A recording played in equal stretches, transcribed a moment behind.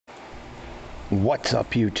What's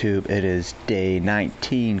up, YouTube? It is day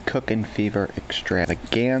 19 Cooking Fever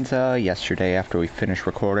Extravaganza. Yesterday, after we finished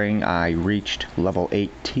recording, I reached level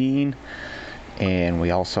 18, and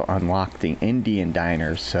we also unlocked the Indian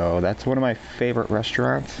Diner. So that's one of my favorite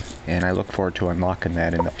restaurants, and I look forward to unlocking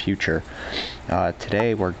that in the future.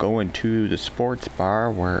 Today, we're going to the sports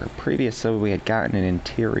bar, where previously we had gotten an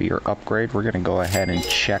interior upgrade. We're going to go ahead and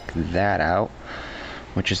check that out,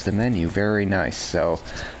 which is the menu. Very nice. So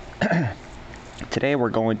today we're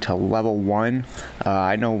going to level 1.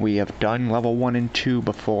 I know we have done level 1 and 2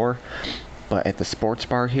 before, but at the sports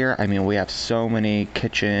bar here, I mean, we have so many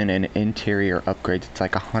kitchen and interior upgrades. It's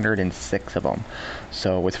like 106 of them.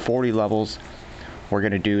 So with 40 levels, we're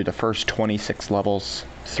going to do the first 26 levels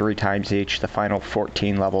 3 times each, the final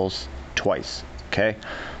 14 levels twice. Okay,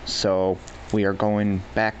 so we are going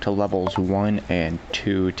back to levels 1 and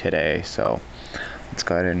 2 today. So let's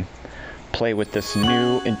go ahead and play with this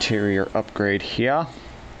new interior upgrade here.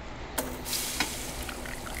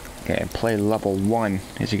 Okay, play level 1.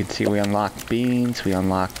 As you can see, we unlock beans, we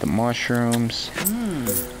unlock the mushrooms.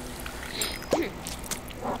 Get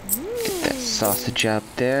that sausage up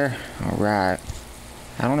there. Alright.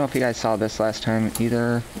 I don't know if you guys saw this last time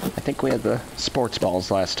either. I think we had the sports balls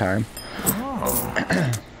last time.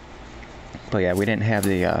 But yeah, we didn't have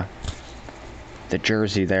the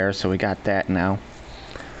jersey there, so we got that now.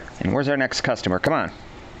 And where's our next customer? Come on.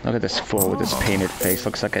 Look at this fool with his painted face.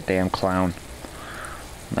 Looks like a damn clown.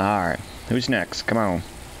 Alright. Who's next? Come on.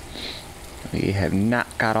 We have not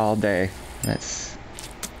got all day. Let's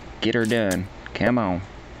get her done. Come on.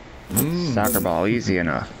 Soccer ball. Easy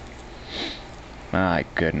enough. My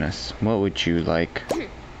goodness. What would you like?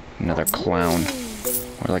 Another clown.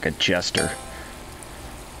 Or like a jester.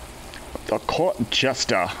 The court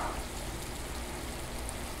jester.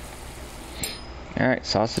 Alright,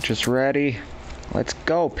 sausage is ready. Let's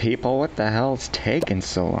go, people. What the hell's taking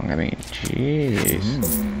so long? I mean, jeez.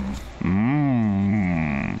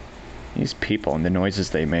 These people and the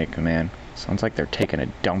noises they make, man. Sounds like they're taking a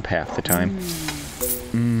dump half the time.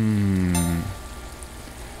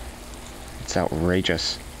 It's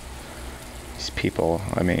outrageous. These people,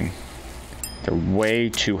 I mean, they're way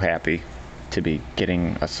too happy to be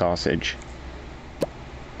getting a sausage.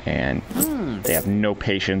 And they have no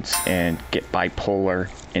patience and get bipolar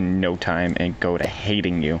in no time and go to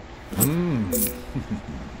hating you.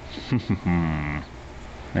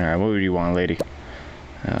 Alright, what would you want, lady?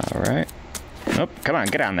 Alright. Oh, come on,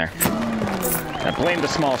 get on there. I blame the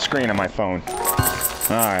small screen on my phone.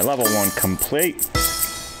 Alright, level 1 complete.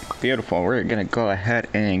 Beautiful. We're gonna go ahead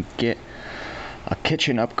and get a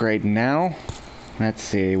kitchen upgrade now. Let's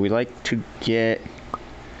see, we like to get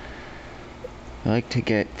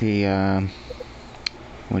the,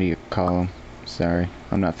 what do you call them? Sorry,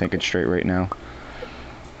 I'm not thinking straight right now.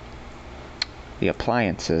 The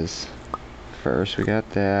appliances. First, we got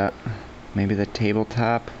that. Maybe the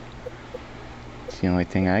tabletop. It's the only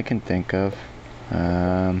thing I can think of.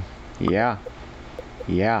 Yeah.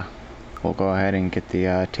 We'll go ahead and get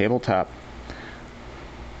the tabletop.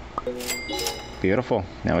 Beautiful.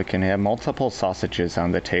 Now we can have multiple sausages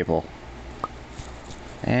on the table.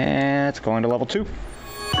 And let's go into level 2.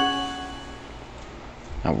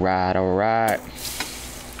 Alright.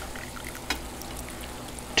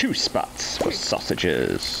 2 spots for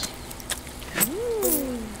sausages.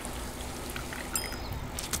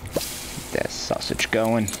 Get that sausage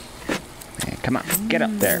going. And come on, get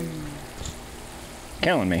up there.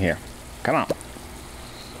 Killing me here. Come on.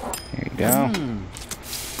 There you go.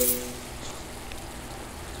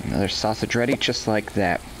 Another sausage ready, just like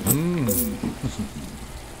that.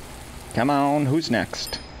 Come on, who's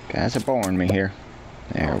next? Guys are boring me here.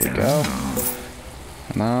 There we go.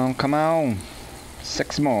 Come on.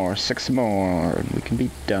 6 more, and we can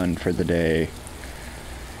be done for the day.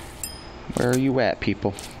 Where are you at,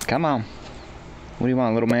 people? Come on. What do you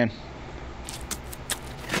want, little man?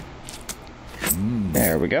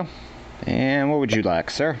 There we go. And what would you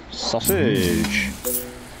like, sir? Sausage.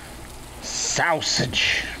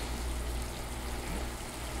 Sausage.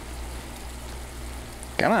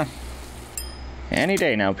 Come on. Any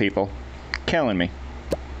day now, people. Killing me.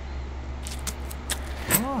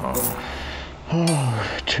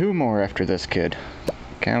 Oh, 2 more after this kid.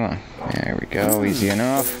 Come on. There we go. Easy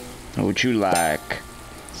enough. What would you like?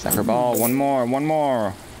 Soccer ball. One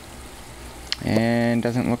more. And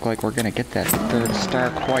doesn't look like we're gonna get that 3rd star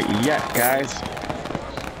quite yet, guys.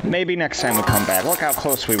 Maybe next time we come back. Look how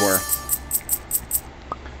close we were.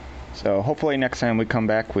 So hopefully next time we come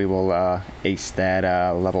back, we will ace that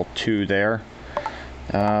level 2 there.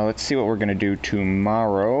 Let's see what we're gonna do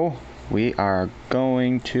tomorrow. we are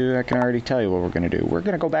going to, I can already tell you what we're going to do. We're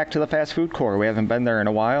going to go back to the fast food court. We haven't been there in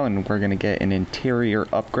a while, and we're going to get an interior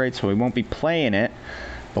upgrade. So we won't be playing it,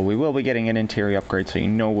 but we will be getting an interior upgrade, so you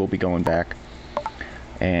know we'll be going back.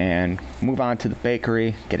 And move on to the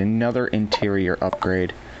bakery, get another interior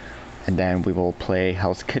upgrade, and then we will play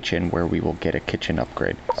Hell's Kitchen, where we will get a kitchen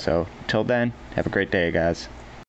upgrade. So, till then, have a great day, guys.